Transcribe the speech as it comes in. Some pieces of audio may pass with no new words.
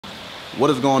What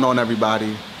is going on,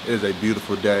 everybody? It is a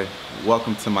beautiful day.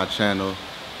 Welcome to my channel.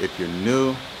 If you're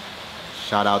new,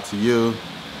 shout out to you.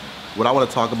 What I want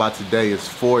to talk about today is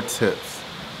four tips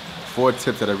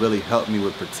that have really helped me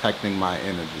with protecting my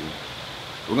energy.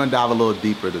 We're going to dive a little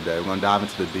deeper today. We're going to dive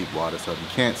into the deep water. So if you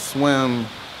can't swim,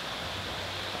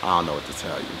 I don't know what to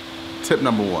tell you. Tip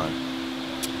number one,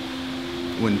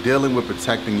 when dealing with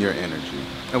protecting your energy.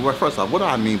 And first off, what do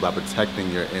I mean by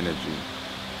protecting your energy?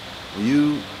 When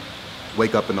you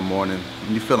wake up in the morning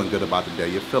and you're feeling good about the day,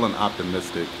 you're feeling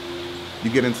optimistic, you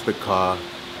get into the car,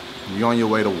 you're on your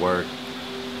way to work,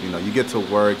 you get to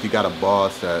work, you got a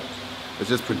boss that is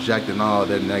just projecting all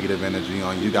their negative energy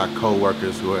on you. You got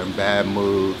coworkers who are in bad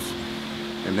moods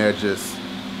and they're just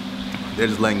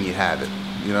letting you have it.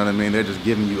 You know what I mean? They're just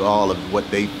giving you all of what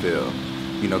they feel,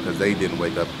 because they didn't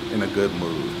wake up in a good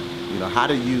mood. How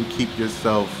do you keep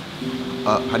yourself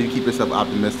up? How do you keep yourself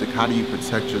optimistic? How do you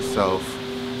protect yourself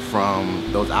from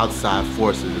those outside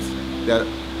forces that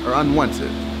are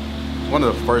unwanted? One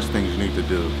of the first things you need to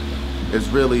do is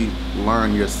really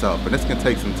learn yourself, and this can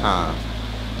take some time.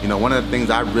 One of the things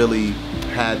I really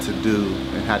had to do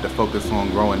and had to focus on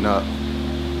growing up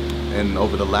and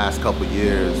over the last couple of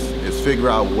years is figure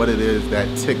out what it is that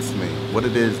ticks me, what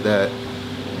it is that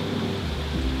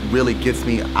really gets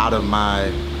me out of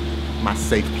my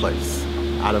safe place,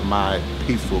 out of my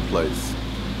peaceful place,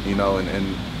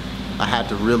 and I had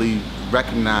to really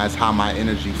recognize how my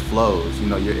energy flows.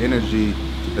 Your energy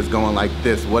is going like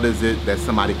this. What is it that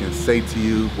somebody can say to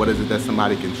you? What is it that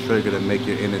somebody can trigger to make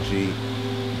your energy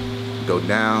go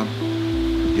down,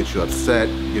 get you upset,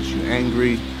 get you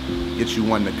angry, get you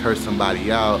wanting to curse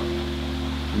somebody out?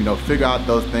 Figure out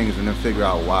those things and then figure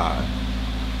out why.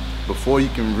 Before you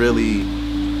can really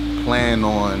plan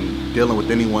on dealing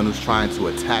with anyone who's trying to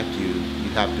attack you,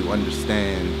 you have to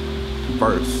understand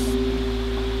first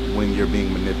when you're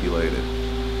being manipulated.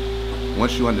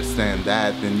 Once you understand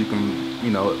that, then you can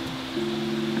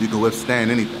withstand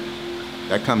anything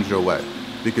that comes your way,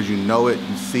 because you know it,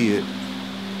 you see it,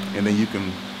 and then you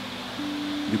can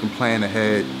plan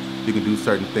ahead. You can do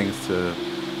certain things to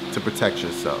protect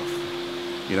yourself.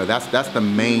 That's the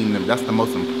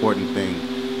most important thing,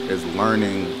 is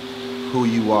learning who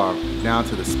you are down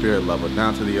to the spirit level,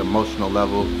 down to the emotional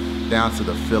level, down to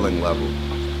the feeling level,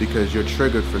 because you're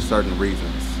triggered for certain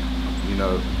reasons.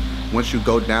 Once you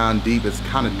go down deep, it's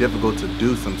kind of difficult to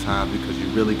do sometimes, because you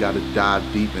really got to dive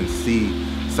deep and see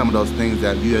some of those things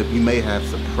that you may have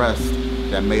suppressed,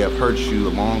 that may have hurt you a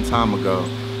long time ago,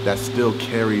 that still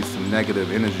carries some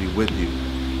negative energy with you.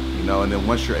 And then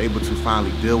once you're able to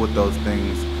finally deal with those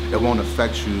things, it won't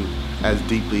affect you as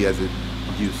deeply as it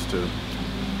used to.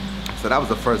 So that was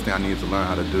the first thing I needed to learn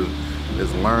how to do,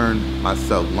 is learn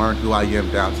myself, learn who I am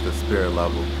down to the spirit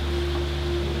level.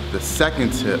 The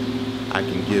second tip I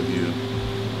can give you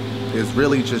is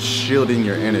really just shielding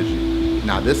your energy.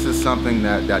 Now, this is something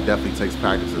that definitely takes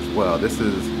practice as well. This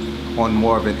is on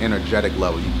more of an energetic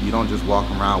level. You don't just walk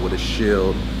around with a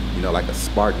shield, like a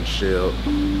Spartan shield,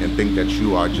 and think that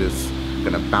you are just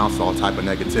gonna bounce all type of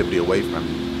negativity away from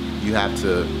you. You have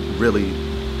to really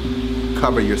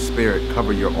cover your spirit,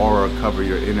 cover your aura, cover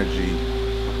your energy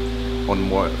on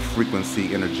more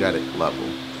frequency, energetic level.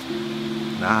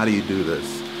 Now, how do you do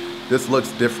this? This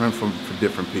looks different for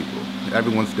different people.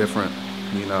 Everyone's different.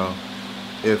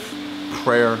 If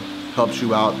prayer helps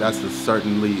you out, that's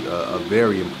certainly a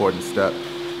very important step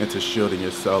into shielding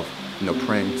yourself.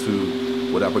 Praying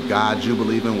to whatever God you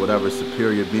believe in, whatever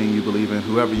superior being you believe in,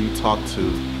 whoever you talk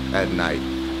to at night.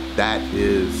 That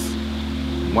is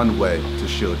one way to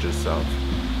shield yourself.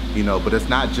 But it's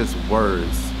not just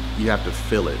words. You have to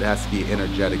feel it. It has to be an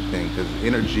energetic thing, because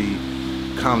energy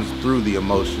comes through the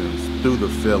emotions, through the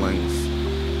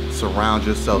feelings. Surround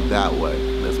yourself that way.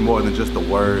 It's more than just the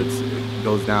words. It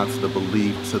goes down to the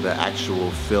belief, to the actual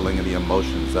feeling and the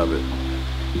emotions of it.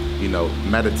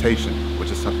 Meditation, which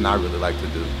is something I really like to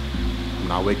do.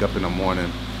 When I wake up in the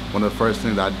morning, one of the first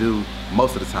things I do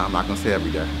most of the time, I'm not gonna say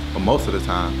every day, but most of the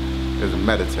time, is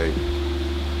meditate.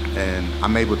 And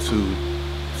I'm able to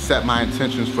set my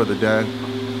intentions for the day.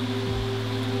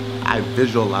 I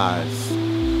visualize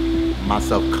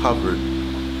myself covered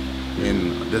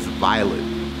in this violet,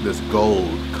 this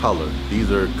gold color.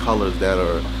 These are colors that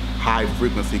are high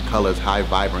frequency colors, high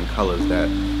vibrant colors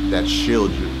that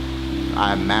shield you.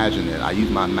 I imagine it. I use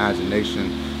my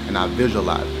imagination and I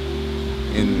visualize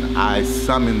it. And I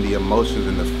summon the emotions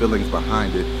and the feelings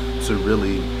behind it to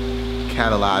really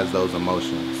catalyze those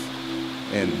emotions.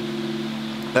 And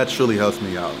that truly helps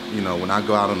me out. When I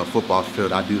go out on the football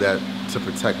field, I do that to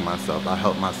protect myself. I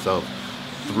help myself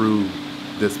through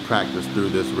this practice, through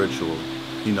this ritual.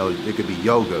 It could be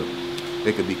yoga,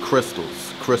 It could be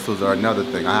crystals. Crystals are another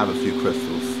thing. I have a few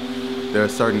crystals. There are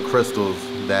certain crystals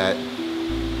that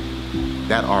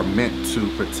are meant to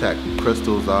protect.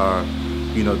 Crystals are,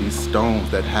 you know, these stones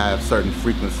that have certain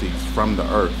frequencies from the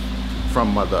earth,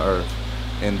 from Mother Earth,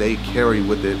 and they carry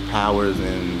with it powers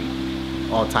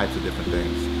and all types of different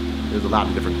things. There's a lot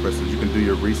of different crystals. You can do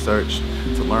your research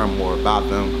to learn more about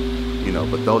them, you know,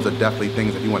 but those are definitely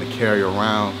things that you want to carry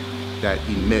around that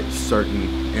emit certain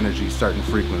energy, certain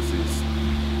frequencies.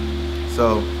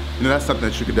 So, you know, that's something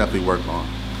that you could definitely work on.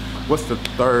 What's the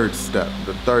third step,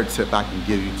 the third tip I can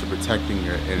give you to protecting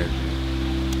your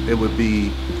energy? It would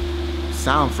be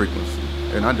sound frequency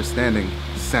and understanding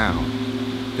sound.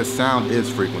 Because sound is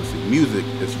frequency, music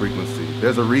is frequency.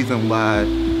 There's a reason why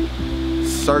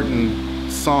certain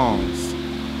songs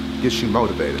get you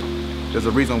motivated. There's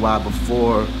a reason why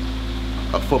before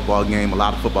a football game, a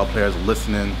lot of football players are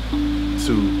listening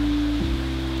to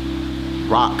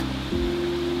rock,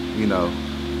 you know,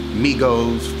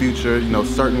 Migos, Future, you know,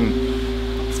 certain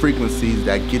frequencies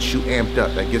that get you amped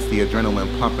up, that gets the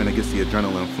adrenaline pumping, that gets the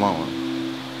adrenaline flowing.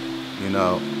 You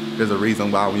know, there's a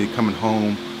reason why when you're coming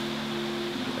home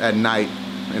at night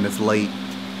and it's late,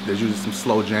 there's usually some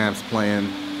slow jams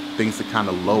playing, things to kind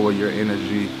of lower your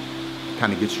energy,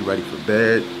 kind of get you ready for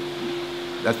bed.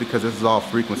 That's because this is all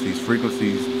frequencies.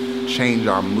 Frequencies change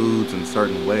our moods in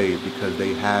certain ways because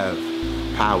they have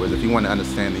powers. If you want to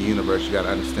understand the universe, you got to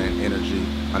understand energy,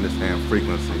 understand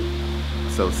frequency.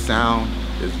 So sound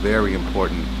is very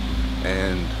important,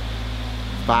 and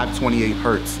 528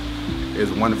 hertz is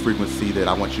one frequency that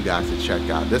I want you guys to check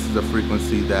out. This is a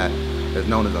frequency that is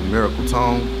known as a miracle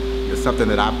tone. It's something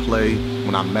that I play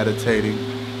when I'm meditating.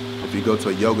 If you go to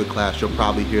a yoga class, you'll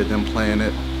probably hear them playing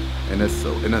it, and it's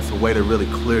a way to really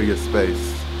clear your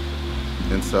space.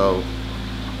 And so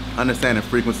understanding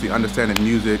frequency, understanding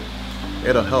music,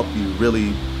 it'll help you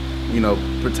really, you know,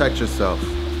 protect yourself,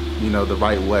 you know, the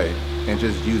right way, and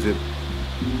just use it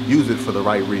for the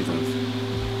right reasons.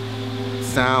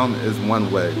 Sound is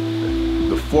one way.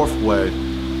 The fourth way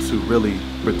to really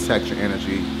protect your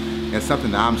energy, and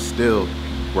something that I'm still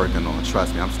working on,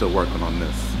 trust me, I'm still working on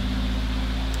this.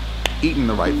 Eating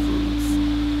the right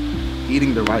foods.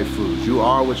 Eating the right foods. You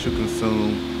are what you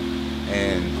consume,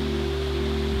 and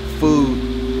food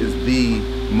is the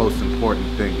most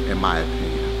important thing, in my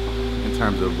opinion, in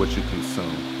terms of what you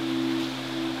consume.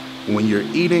 When you're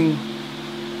eating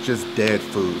just dead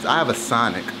foods, I have a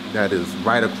Sonic that is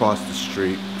right across the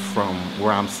street from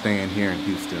where I'm staying here in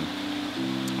Houston,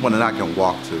 one that I can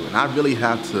walk to, and I really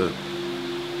have to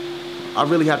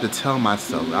tell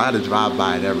myself, I had to drive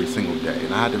by it every single day,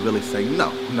 and I had to really say,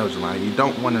 no, Jelani, you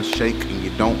don't want a shake and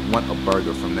you don't want a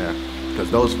burger from there, because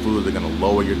those foods are gonna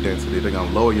lower your density, they're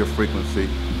gonna lower your frequency,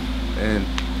 and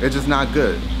it's just not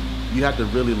good. You have to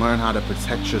really learn how to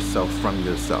protect yourself from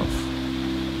yourself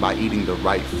by eating the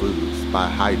right foods, by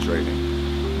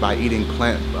hydrating, by eating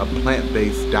a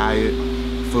plant-based diet,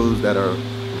 foods that are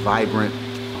vibrant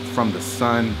from the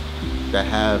sun, that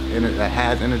has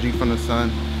energy from the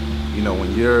sun. You know,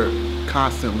 when you're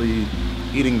constantly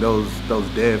eating those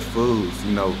dead foods,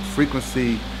 you know,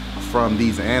 frequency from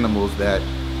these animals that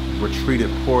were treated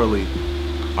poorly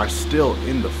are still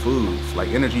in the foods. Like,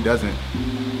 energy doesn't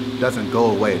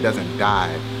go away, it doesn't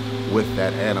die with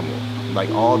that animal. Like,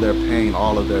 all their pain,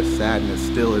 all of their sadness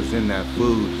still is in that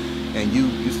food, and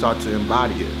you start to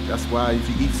embody it. That's why if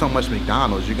you eat so much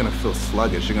McDonald's, you're gonna feel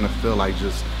sluggish, you're gonna feel like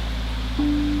just,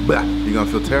 blah, you're gonna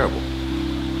feel terrible.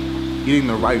 Eating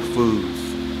the right foods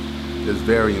is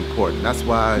very important. That's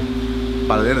why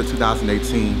by the end of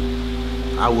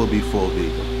 2018, I will be full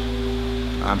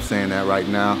vegan. I'm saying that right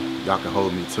now, y'all can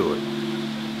hold me to it.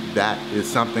 That is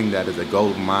something that is a goal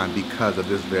of mine because of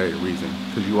this very reason.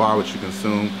 Because you are what you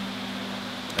consume,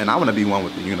 and I want to be one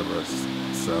with the universe.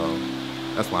 So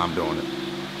that's why I'm doing it.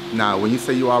 Now, when you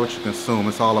say you are what you consume,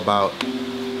 it's all about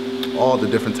all the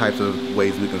different types of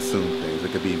ways we consume things.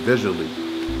 It could be visually,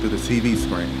 through the TV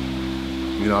screen.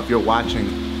 You know, if you're watching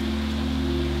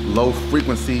low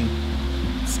frequency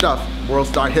stuff, World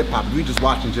Star Hip Hop, if you're just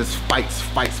watching just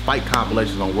fight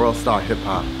compilations on World Star Hip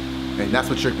Hop, and that's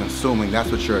what you're consuming, that's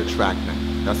what you're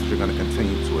attracting, that's what you're gonna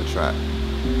continue to attract.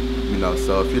 You know,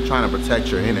 so if you're trying to protect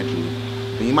your energy,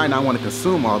 then you might not want to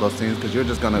consume all those things, because you're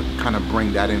just gonna kind of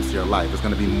bring that into your life. It's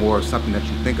gonna be more something that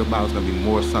you think about, it's gonna be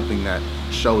more something that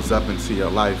shows up into your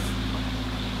life.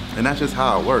 And that's just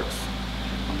how it works.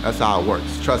 That's how it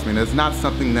works. Trust me, it's not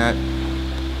something that,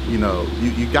 you know,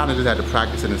 you gotta just have to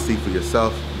practice it and see for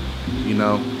yourself, you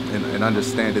know, and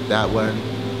understand it that way.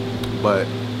 But,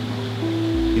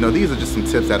 you know, these are just some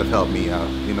tips that have helped me out.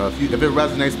 You know, if it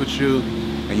resonates with you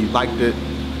and you liked it,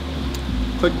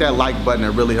 click that like button.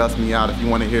 It really helps me out. If you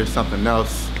want to hear something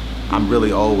else, I'm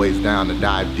really always down to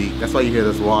dive deep. That's why you hear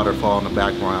this waterfall in the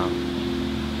background,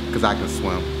 because I can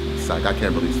swim. It's like I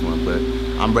can't really swim, but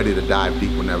I'm ready to dive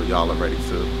deep whenever y'all are ready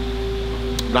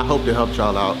to. But I hope to help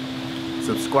y'all out.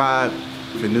 Subscribe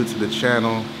if you're new to the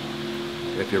channel.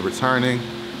 If you're returning,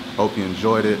 hope you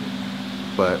enjoyed it.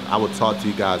 But I will talk to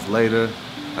you guys later.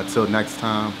 Until next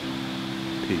time,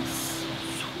 peace.